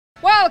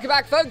Welcome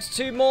back, folks,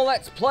 to more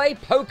Let's Play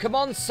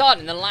Pokemon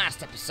Sun. In the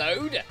last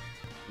episode,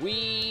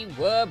 we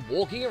were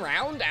walking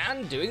around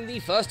and doing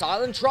the first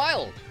island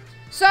trial.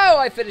 So,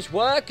 I finished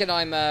work, and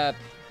I'm a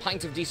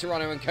pint of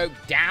Disaronno and Coke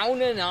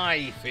down, and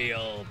I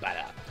feel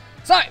better.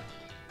 So,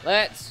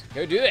 let's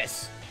go do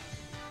this.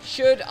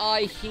 Should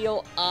I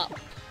heal up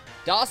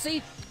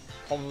Darcy?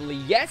 Probably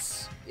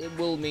yes. It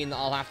will mean that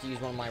I'll have to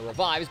use one of my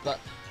revives, but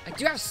I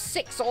do have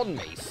 6 on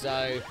me,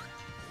 so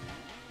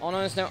on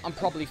honest note, I'm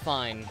probably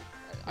fine.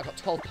 I've got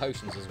 12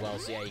 potions as well,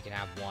 so yeah, you can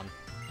have one.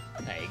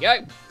 There you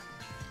go.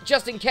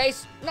 Just in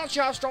case, not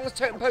sure how strong this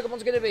totem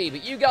Pokemon's going to be,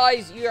 but you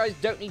guys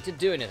don't need to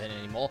do anything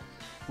anymore.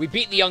 We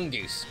beat the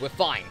Yungoos. We're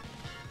fine.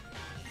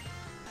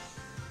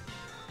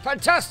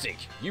 Fantastic!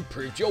 You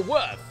proved your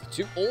worth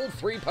to all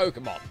 3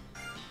 Pokemon.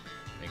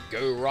 Then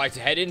go right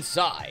ahead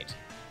inside.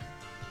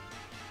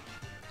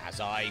 As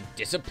I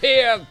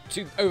disappear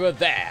to over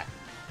there.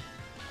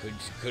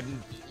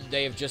 Couldn't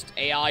they have just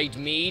AI'd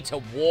me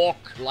to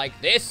walk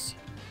like this?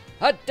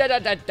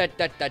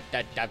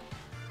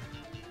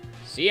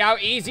 See how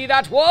easy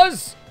that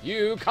was?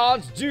 You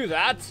can't do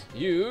that.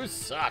 You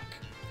suck.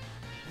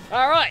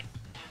 Alright.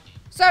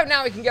 So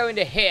now we can go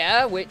into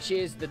here, which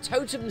is the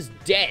Totem's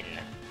Den.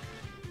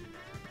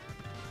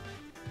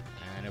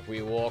 And if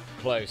we walk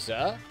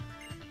closer,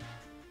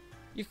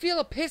 you feel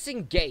a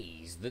piercing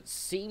gaze that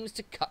seems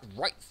to cut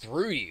right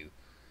through you.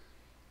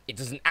 It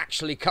doesn't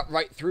actually cut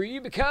right through you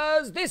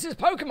because this is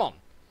Pokemon.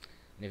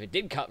 And if it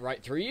did cut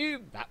right through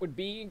you, that would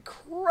be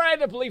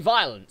incredibly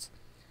violent.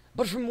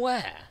 But from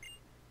where?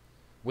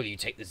 Will you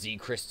take the Z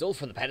Crystal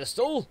from the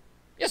pedestal?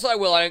 Yes, I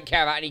will. I don't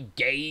care about any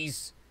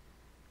gaze.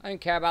 I don't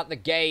care about the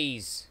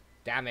gaze.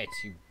 Damn it.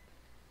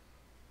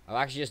 I've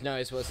actually just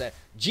noticed what it said.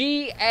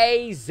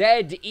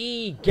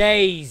 G-A-Z-E,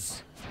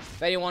 gaze.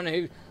 If anyone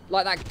who,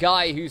 like that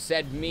guy who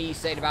said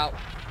about,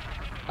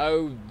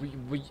 oh,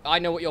 I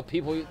know what your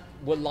people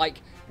were like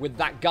with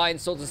that guy in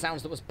Swords and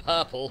Sounds that was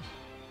purple.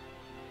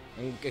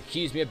 And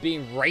accused me of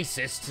being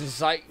racist. It's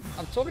like,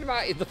 I'm talking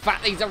about the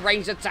fact that he's a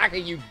ranged attacker,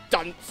 you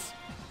dunce.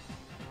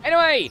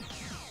 Anyway,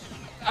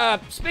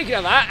 speaking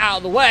of that, out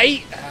of the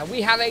way,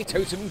 we have a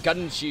Totem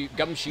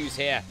Gumshoos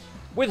here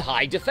with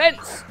high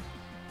defense.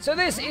 So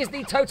this is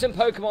the Totem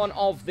Pokemon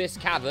of this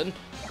cavern.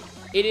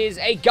 It is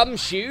a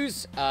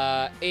Gumshoos.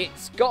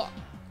 It's got,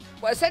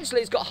 well,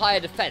 essentially it's got higher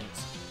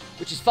defense,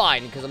 which is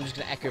fine because I'm just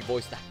going to Echo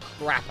Voice the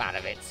crap out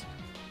of it.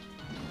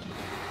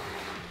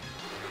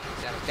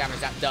 See how much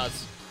damage that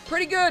does.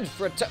 Pretty good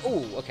for a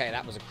ooh, okay,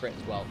 that was a crit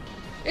as well.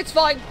 It's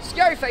fine.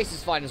 Scary Face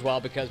is fine as well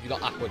because we've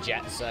got Aqua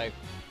Jet, so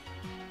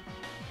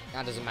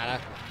that doesn't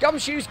matter.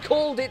 Gumshoos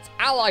called its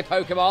ally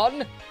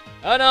Pokemon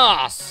an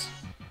arse.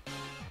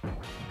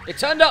 It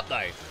turned up,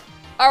 though.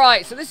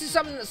 Alright, so this is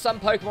something that some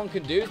Pokemon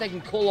can do. They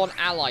can call on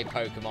ally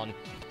Pokemon.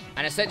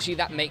 And essentially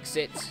that makes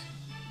it,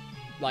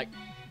 like,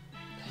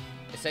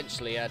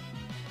 essentially a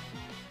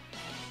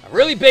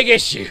really big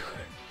issue.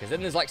 Because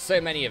then there's, like,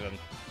 so many of them.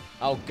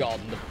 Oh, God,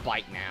 and the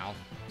bite now.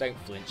 Don't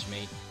flinch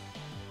me.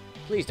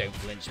 Please don't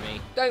flinch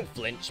me. Don't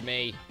flinch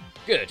me.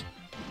 Good.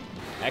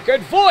 Echoed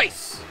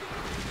Voice!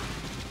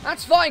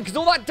 That's fine, because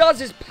all that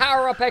does is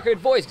power up Echoed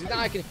Voice, because now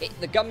I can hit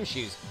the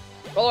Gumshoos.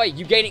 By the way,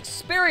 you gain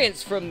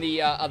experience from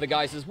the other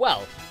guys as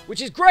well,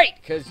 which is great,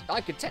 because I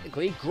could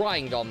technically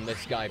grind on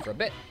this guy for a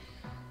bit.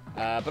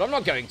 But I'm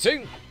not going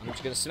to. I'm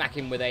just going to smack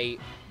him with a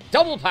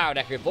double-powered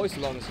Echoed Voice, as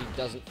long as he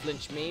doesn't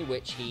flinch me,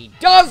 which he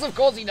does. Of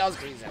course he does,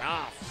 because he's an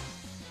arse.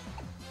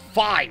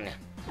 Fine.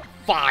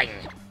 Fine.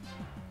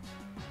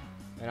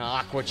 And I'll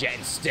Aqua Jet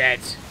instead.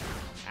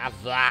 Have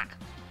that.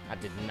 That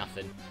did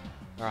nothing.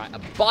 Alright, a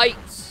bite.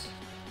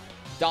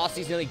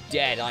 Darcy's nearly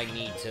dead. I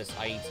need to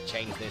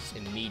change this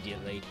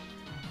immediately.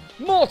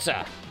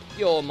 Mortar!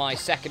 You're my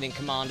second in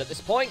command at this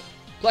point.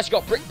 Plus you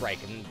got Brick Break,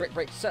 and Brick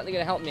Break's certainly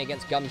going to help me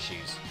against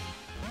Gumshoos.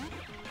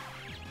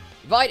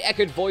 If I'd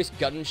Echoed Voice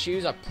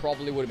Gumshoos, I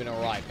probably would have been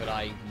alright, but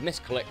I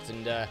misclicked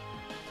and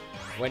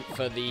went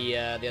for the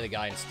other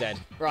guy instead.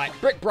 Right,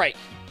 Brick Break.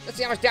 Let's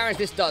see how much damage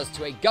this does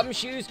to a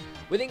Gumshoos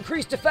with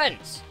increased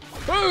defense.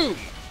 Boom!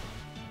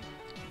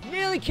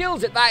 Nearly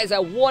kills it. That is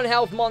a 1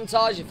 health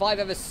montage if I've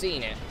ever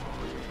seen it.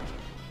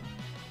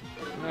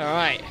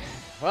 Alright.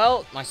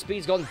 Well, my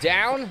speed's gone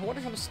down. I wonder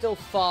if I'm still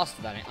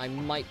faster than it. I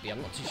might be.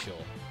 I'm not too sure.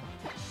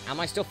 Am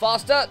I still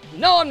faster?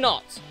 No, I'm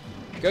not.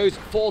 Goes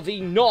for the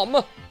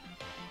Nom.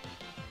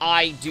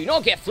 I do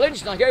not get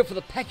flinched, and I go for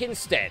the Peck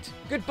instead.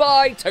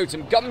 Goodbye,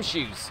 Totem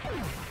Gumshoos.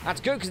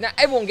 That's good, because now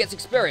everyone gets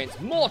experience.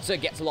 Mortar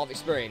gets a lot of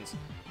experience.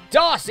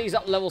 Darcy's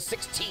up level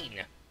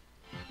 16.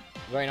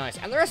 Very nice.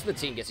 And the rest of the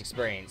team gets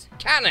experience.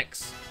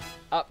 Canucks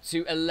up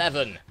to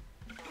 11.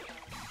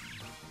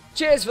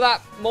 Cheers for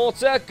that,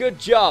 Mortar. Good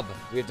job.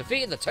 We have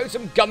defeated the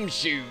Totem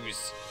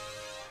Gumshoos.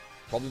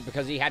 Probably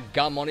because he had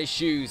gum on his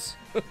shoes.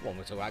 When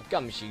we're talking about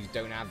Gumshoos,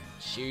 don't have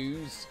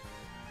shoes.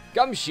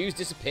 Gumshoos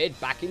disappeared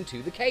back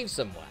into the cave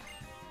somewhere.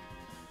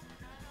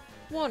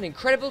 What an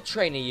incredible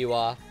trainer you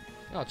are.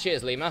 Oh,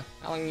 cheers, Lima.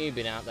 How long have you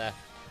been out there?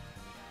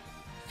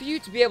 For you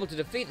to be able to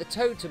defeat the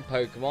Totem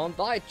Pokemon,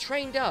 I had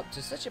trained up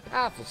to such a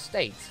powerful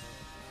state.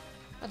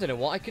 I don't know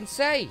what I can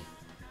say.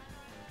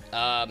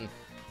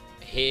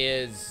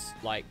 Here's,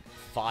 like,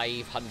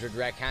 500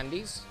 rare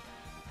candies.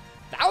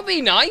 That would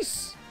be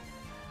nice!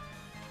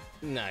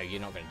 No, you're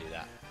not going to do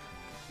that.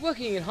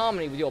 Working in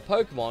harmony with your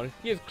Pokemon,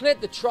 you've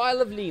cleared the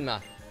Trial of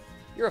Lima.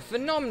 You're a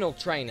phenomenal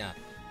trainer.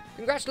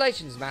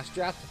 Congratulations,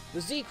 Masterath.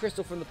 The Z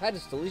Crystal from the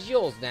pedestal is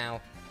yours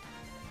now.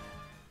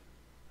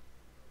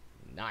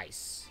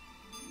 Nice.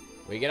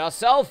 We get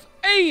ourselves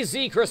a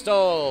Z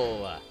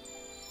Crystal!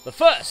 The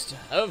first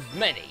of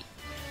many.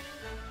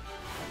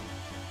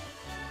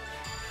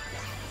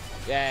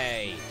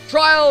 Yay.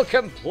 Trial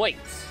complete.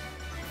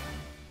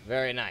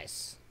 Very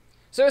nice.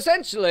 So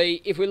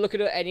essentially, if we look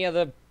at any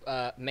other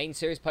main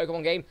series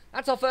Pokemon game,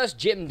 that's our first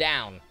gym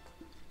down.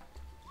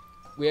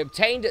 We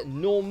obtained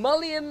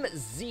Normalium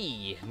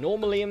Z.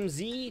 Normalium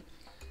Z.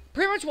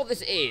 Pretty much what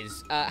this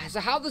is, so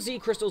how the Z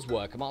Crystals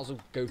work, I might as well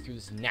go through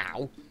this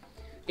now,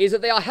 is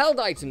that they are held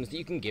items that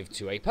you can give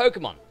to a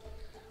Pokemon.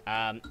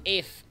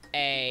 If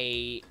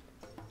the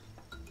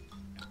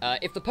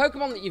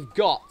Pokemon that you've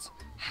got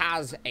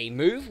has a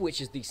move which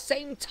is the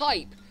same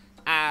type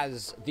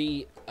as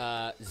the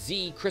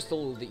Z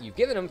Crystal that you've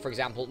given them, for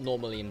example,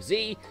 Normalium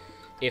Z,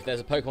 if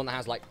there's a Pokemon that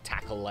has, like,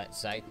 Tackle, let's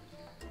say,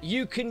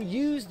 you can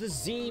use the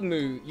Z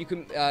move, you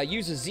can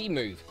use a Z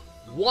move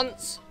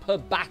once per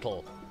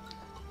battle.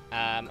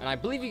 And I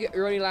believe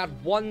you're only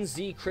allowed one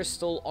Z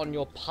Crystal on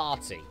your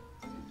party.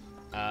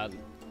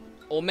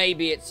 Or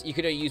maybe you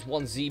could only use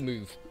one Z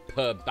move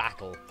per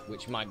battle,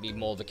 which might be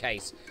more the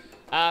case.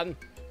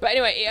 But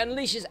anyway, it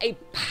unleashes a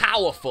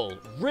powerful,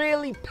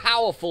 really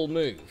powerful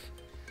move,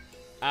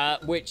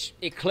 which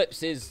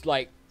eclipses,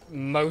 like,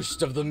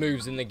 most of the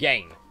moves in the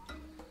game.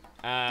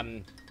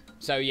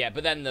 So yeah,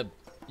 but then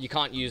you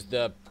can't use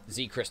the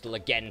Z Crystal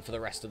again for the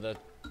rest of the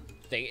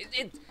thing.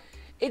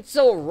 It's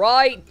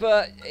alright,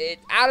 but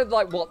out of,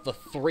 like, what, the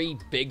 3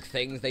 big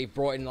things they've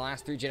brought in the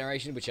last 3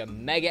 generations, which are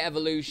Mega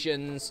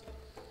Evolutions,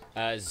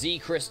 Z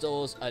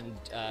Crystals, and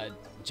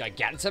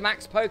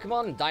Gigantamax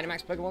Pokemon, and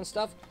Dynamax Pokemon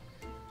stuff,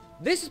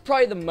 this is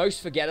probably the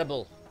most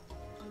forgettable,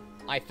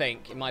 I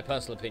think, in my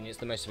personal opinion. It's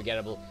the most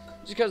forgettable.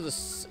 Just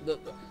because of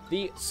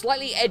the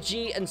slightly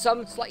edgy and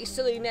some slightly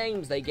silly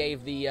names they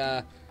gave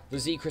the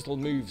Z Crystal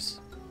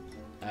moves.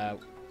 But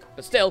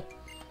still,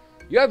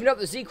 you open up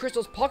the Z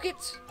Crystal's pocket,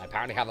 I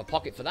apparently have a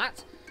pocket for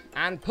that,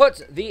 and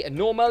put the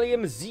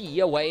Normalium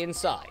Z away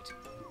inside.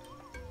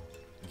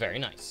 Very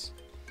nice.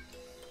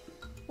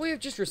 What we have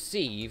just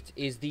received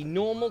is the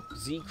normal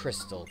Z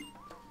Crystal.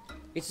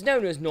 It's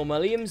known as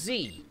Normalium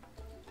Z.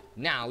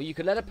 Now you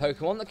can let a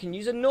Pokemon that can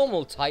use a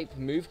normal type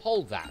move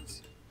hold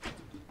that.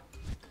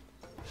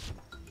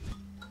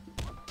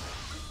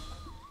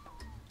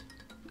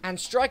 And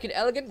strike an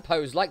elegant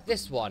pose like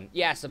this one.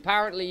 Yes,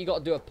 apparently you got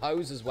to do a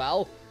pose as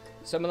well.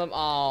 Some of them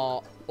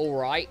are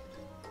alright.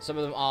 Some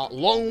of them are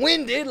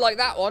long-winded like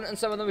that one. And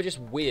some of them are just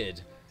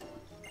weird.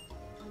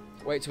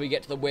 Wait till we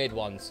get to the weird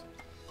ones.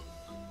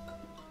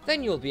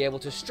 Then you'll be able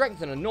to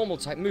strengthen a normal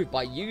type move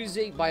by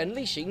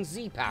unleashing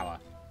Z power.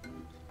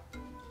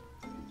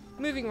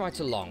 Moving right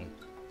along.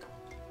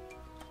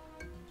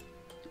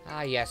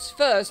 Ah yes,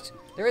 first,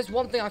 there is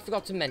one thing I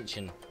forgot to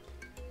mention.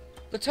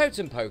 The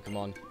totem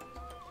Pokemon.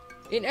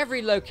 In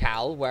every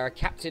locale where a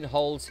captain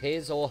holds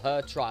his or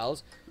her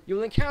trials, you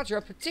will encounter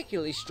a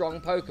particularly strong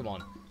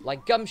Pokemon,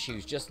 like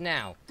Gumshoes just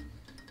now.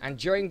 And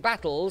during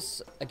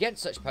battles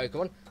against such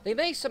Pokemon, they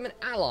may summon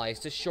allies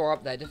to shore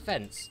up their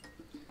defense.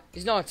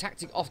 It's not a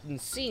tactic often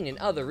seen in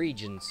other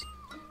regions.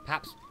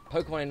 Perhaps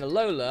Pokemon in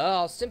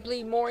Alola are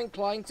simply more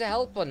inclined to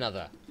help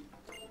another.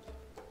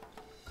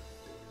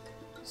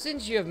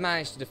 Since you have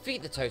managed to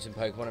defeat the totem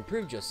Pokemon and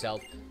proved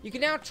yourself, you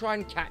can now try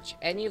and catch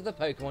any of the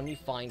Pokemon you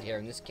find here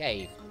in this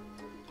cave.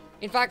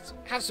 In fact,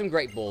 have some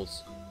Great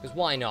Balls, because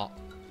why not?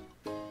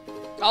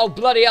 Oh,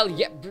 bloody hell,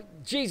 yeah,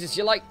 Jesus,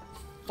 you're like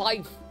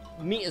 5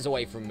 meters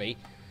away from me.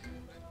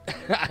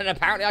 And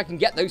apparently I can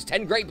get those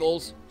 10 Great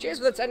Balls. Cheers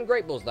for the 10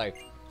 Great Balls, though.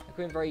 They've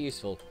been very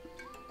useful.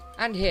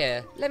 And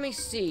here, let me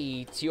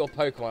see to your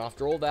Pokemon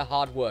after all their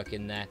hard work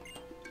in there.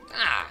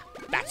 Ah,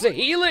 that's a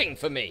healing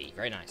for me.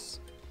 Very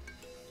nice.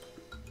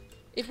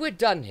 If we're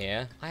done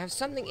here, I have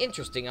something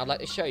interesting I'd like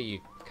to show you.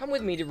 Come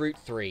with me to Route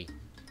 3.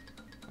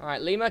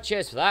 Alright, Lima,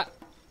 cheers for that.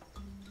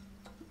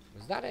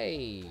 Was that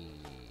a...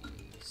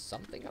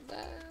 something up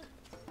there?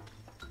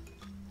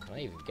 Can I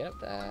even get up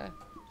there?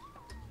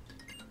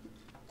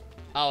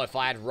 Oh, if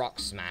I had Rock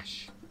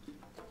Smash.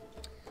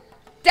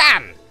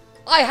 Damn!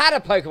 I had a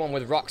Pokemon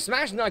with Rock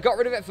Smash and I got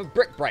rid of it for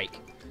Brick Break.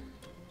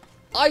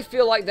 I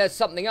feel like there's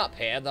something up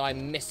here that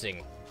I'm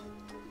missing.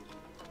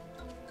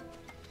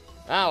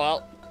 Ah,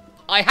 well.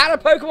 I had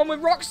a Pokemon with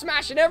Rock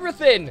Smash and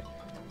everything!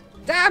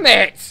 Damn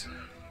it!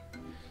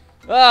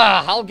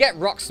 Ah, I'll get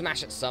Rock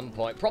Smash at some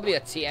point. Probably a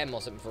TM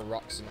or something for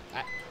Rock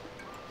Smash.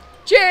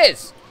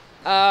 Cheers!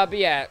 But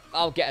yeah,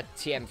 I'll get a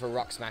TM for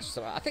Rock Smash or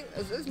something. I think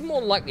there's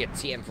more likely a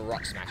TM for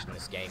Rock Smash in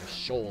this game.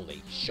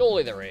 Surely.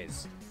 Surely there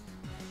is.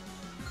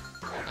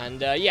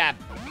 And, yeah,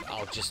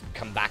 I'll just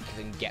come back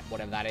and get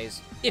whatever that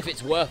is. If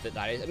it's worth it,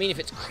 that is. I mean, if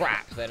it's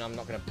crap, then I'm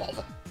not going to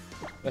bother.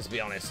 Let's be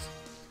honest.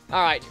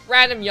 Alright,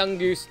 random young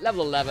goose,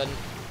 level 11.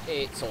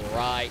 It's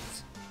alright.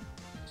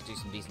 Let's do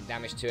some decent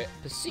damage to it.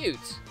 Pursuit.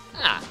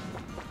 Ah.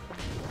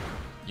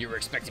 You were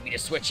expecting me to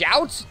switch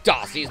out?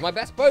 Darcy is my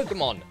best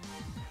Pokemon.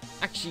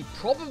 Actually,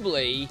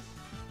 probably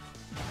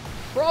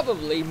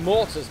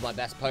Morta's my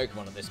best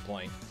Pokemon at this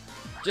point.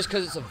 Just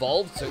because it's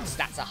evolved, so its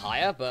stats are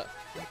higher, but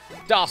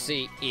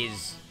Darcy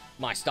is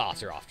my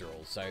starter after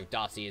all, so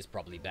Darcy is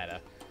probably better.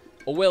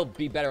 Or will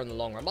be better in the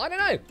long run, but I don't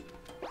know.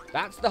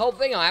 That's the whole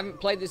thing. I haven't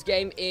played this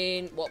game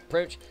in, what,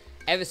 pretty much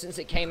ever since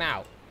it came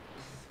out.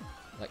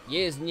 Like,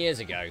 years and years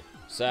ago.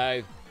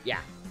 So, yeah.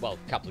 Well,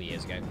 a couple of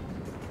years ago.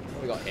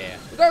 What we got here?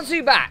 We've got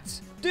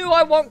Zubat. Do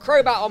I want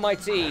Crobat on my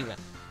team?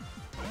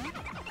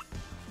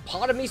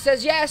 Part of me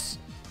says yes,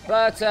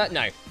 but,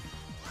 no.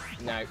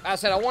 No. As I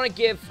said, I want to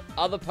give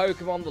other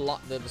Pokemon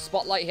the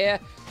spotlight here.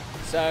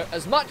 So,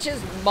 as much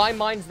as my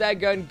mind's there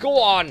going, go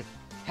on,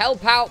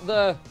 help out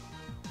the...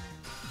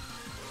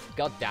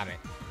 God damn it.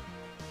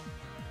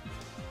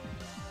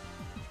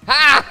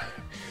 Ha!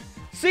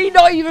 See,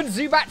 not even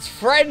Zubat's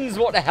friends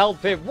want to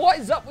help him. What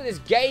is up with this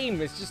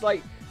game? It's just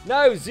like,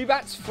 no,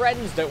 Zubat's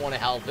friends don't want to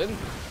help him.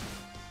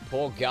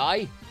 Poor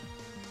guy.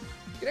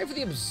 Get over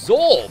the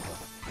absorb.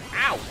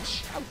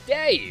 Ouch. How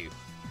dare you?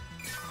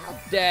 How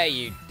dare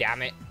you,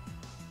 damn it.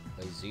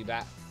 Play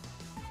Zubat.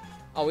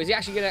 Oh, is he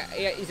actually gonna...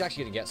 Yeah, he's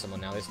actually gonna get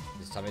someone now this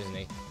time, isn't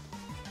he?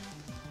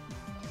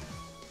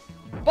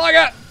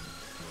 Bugger!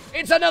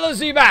 It's another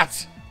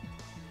Zubat!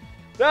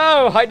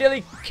 No, I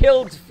nearly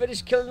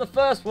finished killing the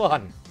first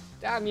one.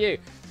 Damn you.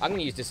 I'm going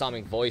to use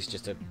Disarming Voice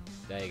just to...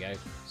 There you go.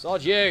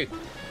 Sod you.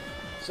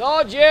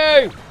 Sod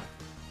you!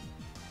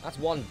 That's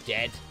one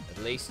dead,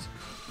 at least.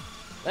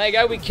 There you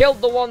go. We killed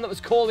the one that was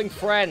calling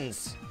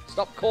friends.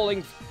 Stop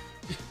calling...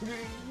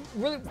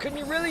 Really, can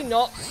you really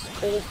not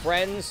call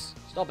friends?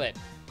 Stop it.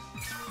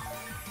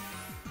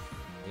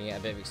 You get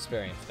a bit of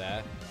experience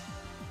there.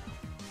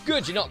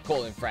 Good, you're not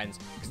calling friends.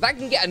 Because that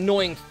can get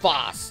annoying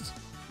fast.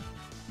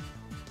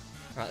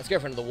 Alright, let's go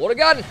for another water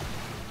gun.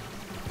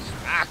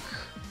 Smack.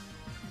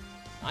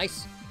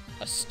 Nice.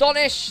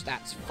 Astonish.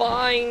 That's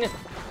fine.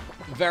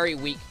 Very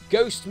weak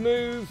ghost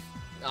move.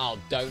 Oh,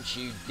 don't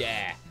you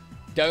dare.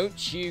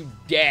 Don't you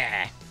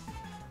dare.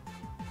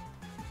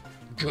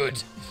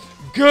 Good.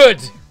 Good.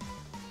 Do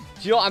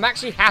you know what? I'm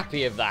actually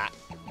happy of that.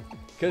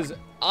 Because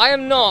I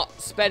am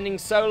not spending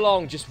so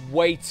long just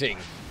waiting.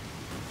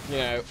 You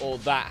know, all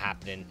that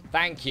happening.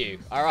 Thank you.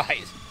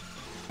 Alright.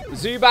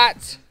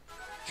 Zubat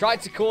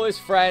tried to call his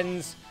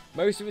friends.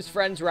 Most of his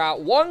friends were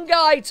out. One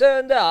guy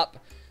turned up,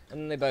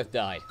 and they both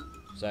died.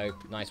 So,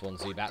 nice one,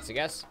 Zubats, I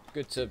guess.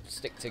 Good to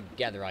stick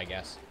together, I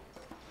guess.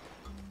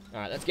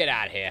 Alright, let's get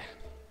out of here.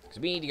 Because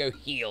we need to go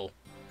heal.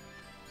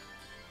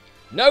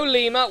 No,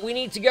 Lima, we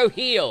need to go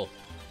heal.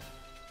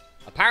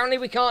 Apparently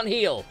we can't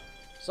heal.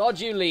 Sod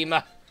you,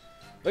 Lima.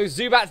 Those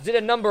Zubats did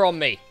a number on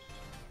me.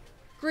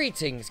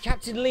 Greetings,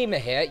 Captain Lima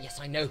here. Yes,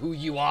 I know who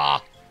you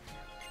are.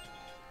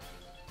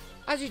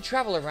 As you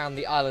travel around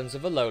the islands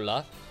of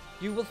Alola,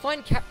 you will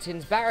find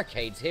Captain's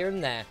barricades here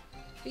and there.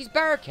 These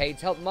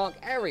barricades help mark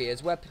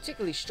areas where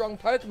particularly strong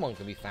Pokemon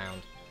can be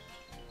found.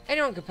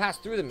 Anyone can pass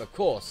through them, of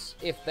course,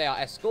 if they are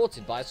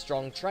escorted by a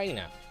strong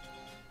trainer.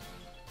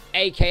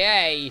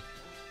 AKA,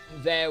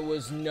 there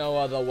was no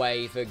other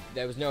way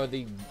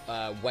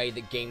way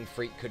that Game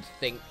Freak could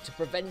think to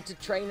prevent a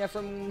trainer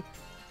from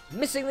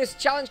missing this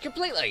challenge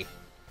completely.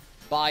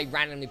 By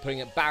randomly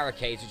putting up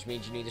barricades, which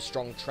means you need a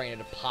strong trainer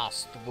to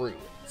pass through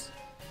it.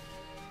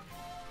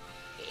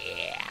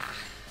 Yeah.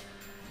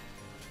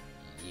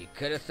 You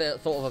could have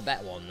thought of a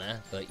better one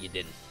there, but you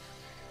didn't.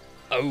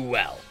 Oh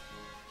well.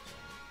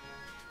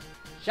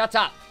 Shut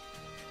up.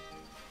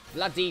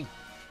 Bloody...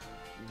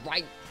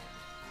 Right.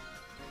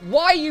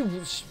 Why are you...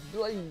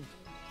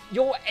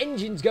 Your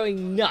engine's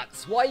going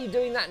nuts. Why are you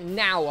doing that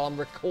now while I'm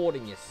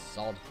recording, you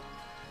sod?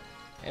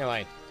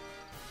 Anyway.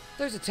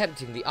 Those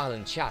attempting the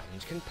island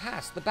challenge can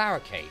pass the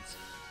barricades,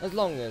 as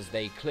long as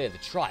they clear the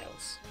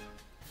trials.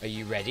 Are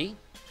you ready?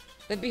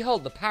 Then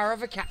behold the power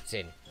of a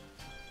captain.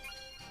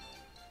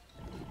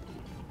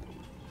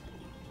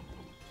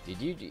 Did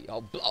you...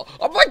 Oh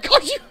my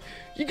god,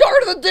 you got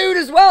rid of the dude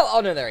as well! Oh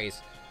no, there he is.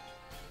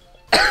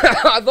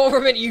 I thought for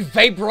a minute you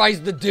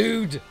vaporized the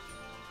dude.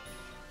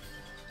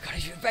 God,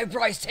 if you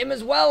vaporized him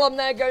as well, I'm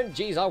there going,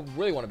 geez, I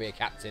really want to be a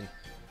captain.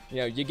 You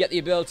know, you get the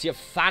ability of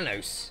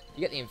Thanos. You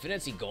get the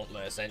Infinity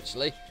Gauntlet,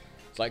 essentially.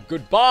 It's like,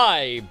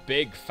 goodbye,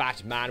 big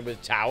fat man with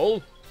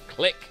towel.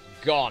 Click,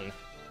 gone.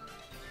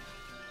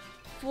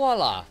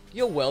 Voila,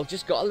 your world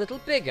just got a little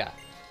bigger.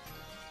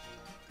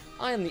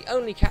 I am the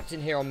only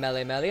captain here on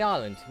Mele Mele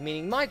Island,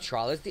 meaning my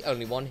trial is the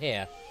only one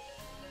here.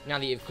 Now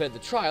that you've cleared the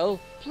trial,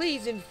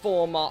 please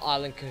inform our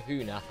island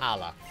kahuna,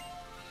 Hala.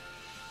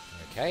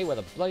 Okay, where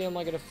the bloody am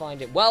I going to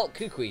find it? Well,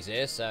 Kukui's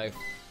here, so...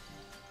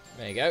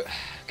 There you go.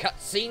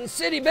 Cutscene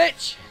City,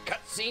 bitch!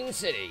 Cutscene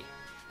City.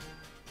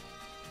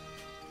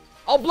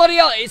 Oh, bloody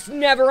hell, it's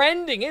never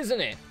ending,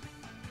 isn't it?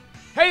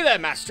 Hey there,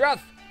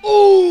 Masterath!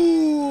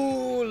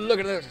 Ooh! Look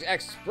at the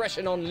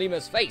expression on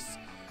Lima's face.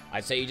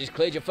 I'd say you just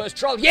cleared your first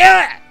trial.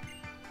 Yeah!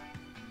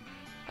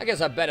 I guess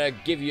I better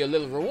give you a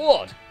little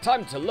reward.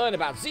 Time to learn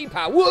about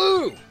Z-Power.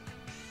 Woo!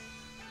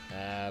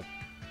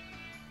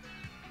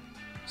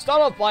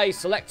 Start off by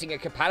selecting a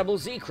compatible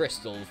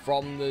Z-Crystal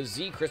from the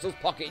Z-Crystal's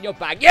pocket in your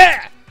bag.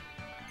 Yeah!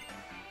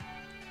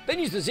 Then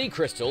use the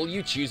Z-Crystal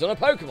you choose on a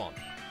Pokemon.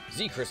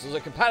 Z-Crystals are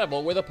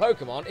compatible with a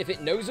Pokemon if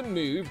it knows a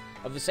move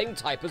of the same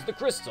type as the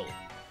crystal.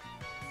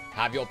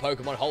 Have your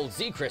Pokemon hold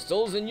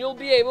Z-Crystals and you'll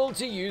be able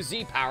to use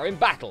Z-Power in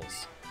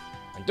battles.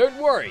 And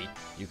don't worry,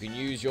 you can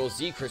use your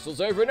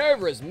Z-Crystals over and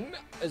over as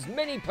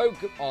many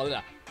Pokemon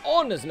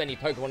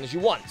as you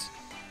want.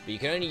 But you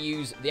can only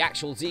use the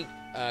actual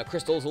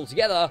Z-Crystals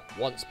altogether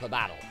once per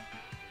battle.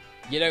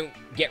 You don't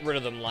get rid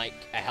of them like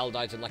a held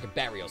item like a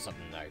berry or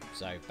something though.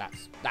 So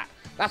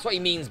that's what he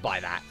means by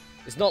that.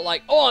 It's not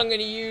like, oh, I'm going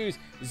to use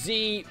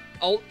Z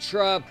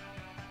Ultra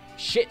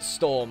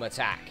Shitstorm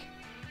attack.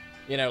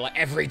 You know, like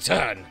every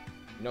turn.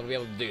 You're not going to be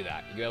able to do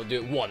that. You're going to be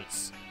able to do it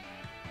once.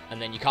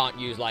 And then you can't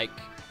use, like,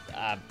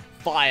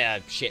 Fire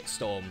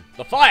Shitstorm.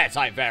 The Fire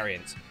type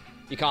variant.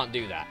 You can't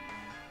do that.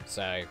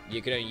 So,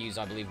 you can only use,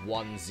 I believe,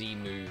 one Z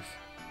move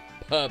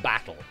per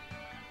battle.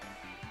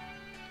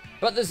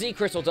 But the Z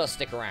Crystal does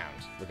stick around,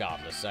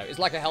 regardless. So, it's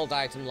like a held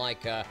item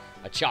like a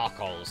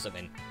Charcoal or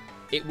something.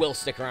 It will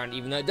stick around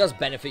even though it does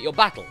benefit your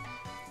battle.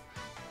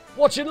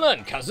 Watch and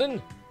learn,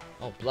 cousin!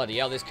 Oh, bloody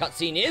hell, this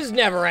cutscene is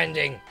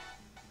never-ending!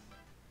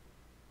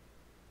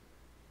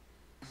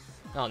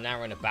 Oh, now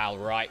we're in a battle,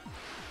 right.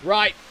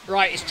 Right,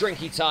 it's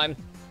drinky time.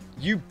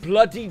 You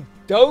bloody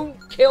don't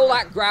kill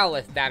that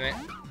Growlithe, damn it.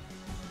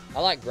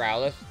 I like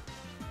Growlithe.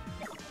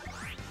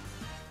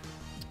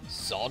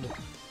 Sod.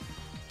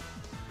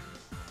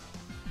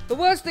 The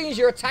worst thing is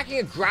you're attacking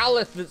a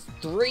Growlithe that's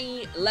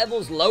 3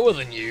 levels lower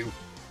than you.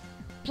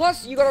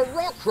 Plus, you got a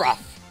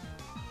Rockruff.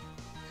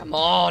 Come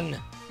on.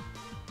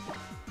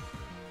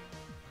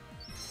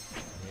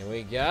 Here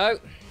we go.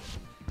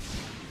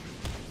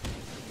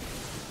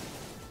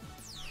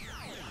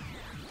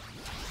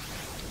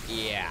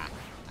 Yeah.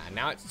 And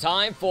now it's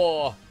time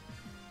for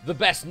the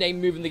best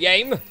name move in the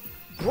game.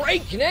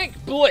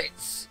 Breakneck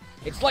Blitz.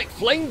 It's like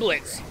Flame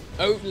Blitz.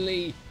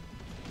 Only...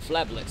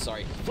 Flare Blitz,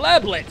 sorry. Flare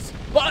Blitz.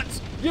 But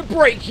you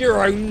break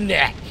your own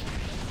neck.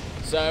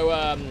 So,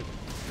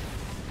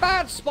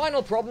 bad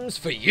spinal problems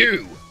for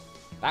you.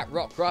 That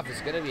Rockruff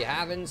is going to be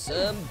having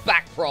some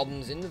back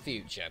problems in the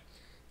future.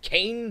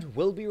 Cane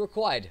will be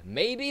required.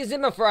 Maybe a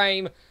Zimmer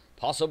frame.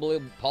 Possible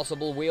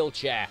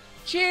wheelchair.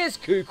 Cheers,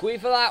 Kukui,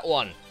 for that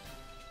one.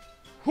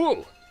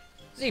 Whew.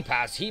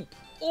 Z-Pass heap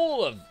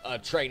all of a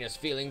trainer's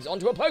feelings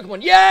onto a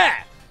Pokemon.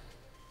 Yeah!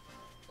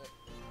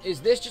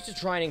 Is this just to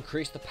try and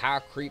increase the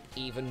power creep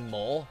even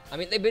more? I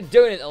mean, they've been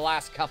doing it the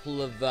last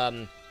couple of,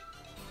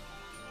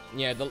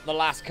 yeah, the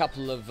last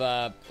couple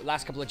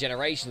of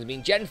generations. I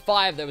mean, Gen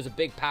 5, there was a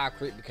big power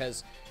creep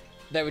because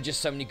there were just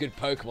so many good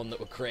Pokemon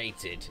that were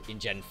created in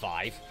Gen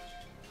 5.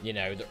 You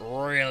know, that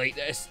really...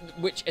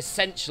 Which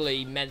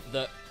essentially meant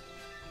that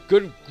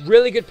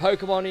really good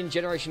Pokemon in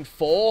Generation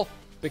 4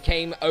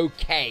 became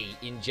okay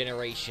in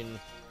Generation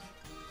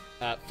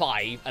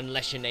 5,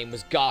 unless your name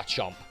was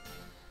Garchomp.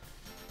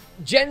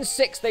 Gen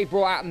 6, they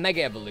brought out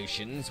Mega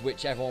Evolutions,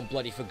 which everyone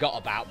bloody forgot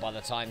about by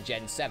the time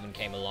Gen 7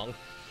 came along.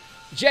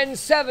 Gen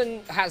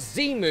 7 has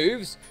Z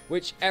moves,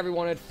 which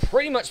everyone had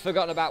pretty much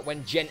forgotten about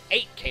when Gen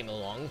 8 came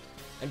along.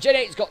 And Gen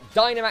 8's got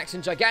Dynamax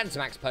and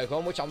Gigantamax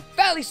Pokemon, which I'm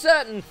fairly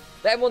certain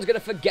that everyone's going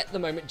to forget the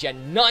moment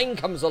Gen 9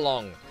 comes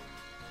along.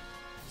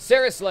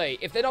 Seriously,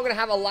 if they're not going to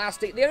have a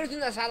lasting... The only thing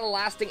that's had a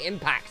lasting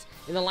impact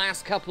in the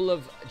last couple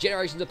of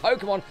generations of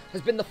Pokemon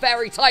has been the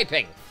Fairy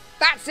typing.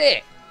 That's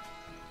it.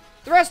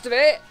 The rest of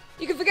it,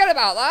 you can forget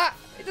about that.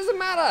 It doesn't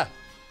matter.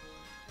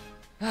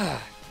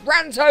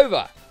 Rant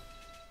over.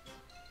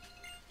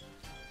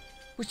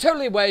 Which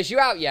totally wears you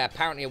out. Yeah,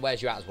 apparently it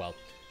wears you out as well.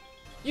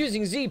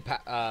 Using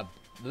Z-Power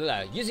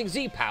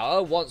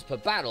once per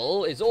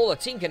battle is all a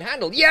team can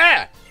handle.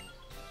 Yeah!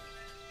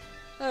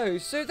 Oh,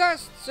 so that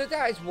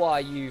is why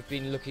you've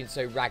been looking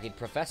so ragged,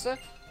 Professor?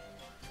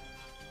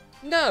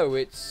 No,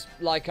 it's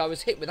like I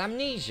was hit with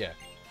amnesia.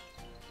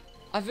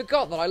 I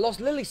forgot that I lost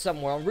Lily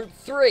somewhere on Route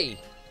 3.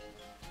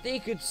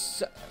 Think you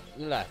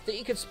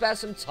could spare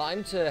some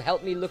time to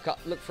help me look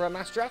for a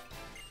Masterath?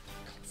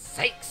 God's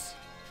sakes!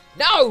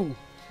 No!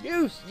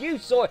 You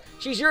saw it.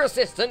 She's your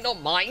assistant, not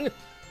mine.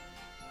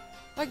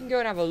 I can go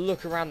and have a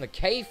look around the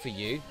cave for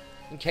you,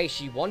 in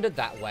case you wandered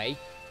that way.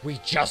 We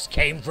just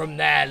came from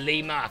there,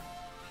 Lima.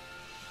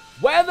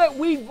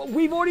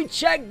 We've already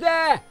checked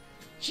there.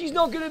 She's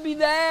not going to be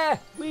there.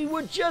 We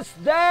were just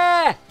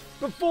there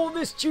before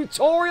this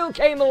tutorial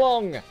came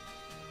along.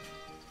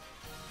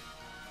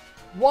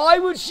 Why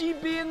would she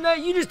be in there?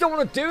 You just don't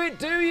want to do it,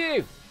 do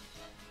you?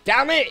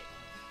 Damn it.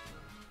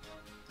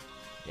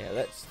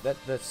 Yeah,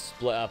 let's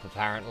split up,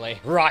 apparently.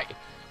 Right.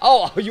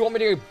 Oh, you want me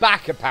to go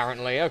back,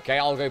 apparently. Okay,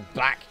 I'll go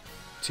back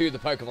to the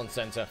Pokemon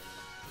Center.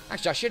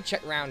 Actually, I should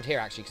check around here,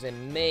 actually, because there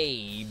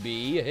may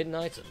be a hidden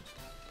item.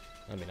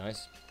 That'd be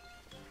nice.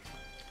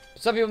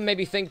 Some people may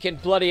be thinking,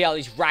 bloody hell,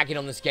 he's ragging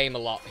on this game a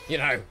lot, you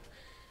know.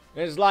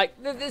 It's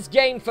like, this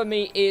game for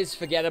me is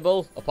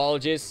forgettable.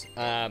 Apologies.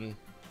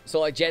 So,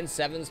 like, Gen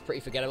 7's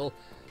pretty forgettable.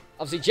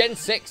 Obviously, Gen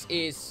 6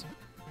 is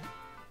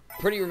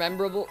pretty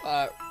rememberable.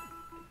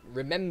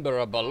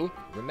 Rememberable.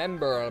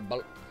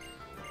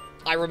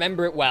 I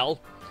remember it well,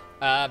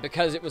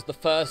 because it was the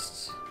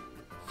first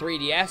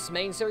 3DS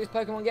main series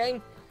Pokemon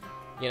game.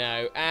 You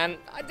know, and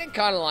I did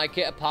kind of like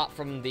it, apart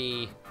from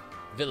the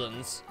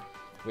villains,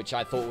 which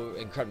I thought were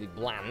incredibly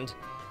bland.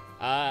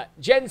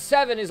 Gen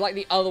 7 is like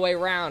the other way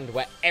around,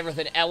 where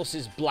everything else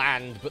is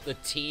bland, but the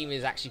team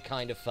is actually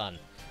kind of fun.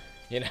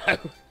 You know?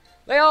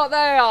 They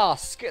are.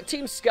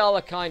 Team Skull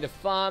are kind of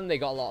fun. They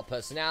got a lot of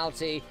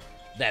personality.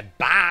 They're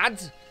bad,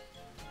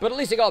 but at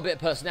least they got a bit of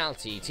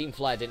personality. Team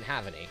Flare didn't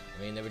have any.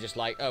 I mean, they were just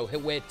like, oh,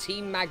 we're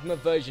Team Magma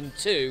version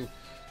 2,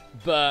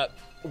 but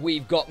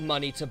we've got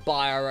money to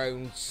buy our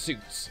own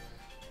suits.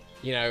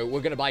 You know,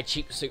 we're going to buy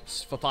cheap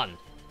suits for fun.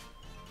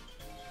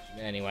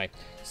 Anyway,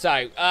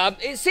 so,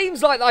 it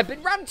seems like I've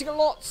been ranting a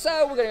lot,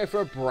 so we're going to go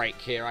for a break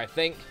here, I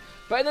think.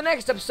 But in the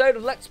next episode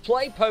of Let's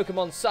Play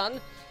Pokemon Sun,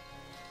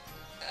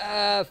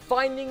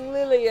 finding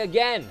Lily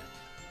again.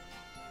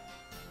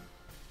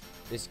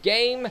 This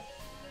game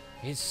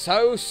is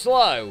so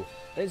slow.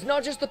 And it's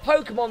not just the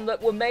Pokemon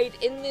that were made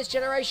in this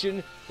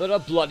generation that are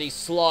bloody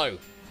slow.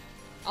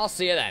 I'll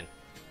see you then.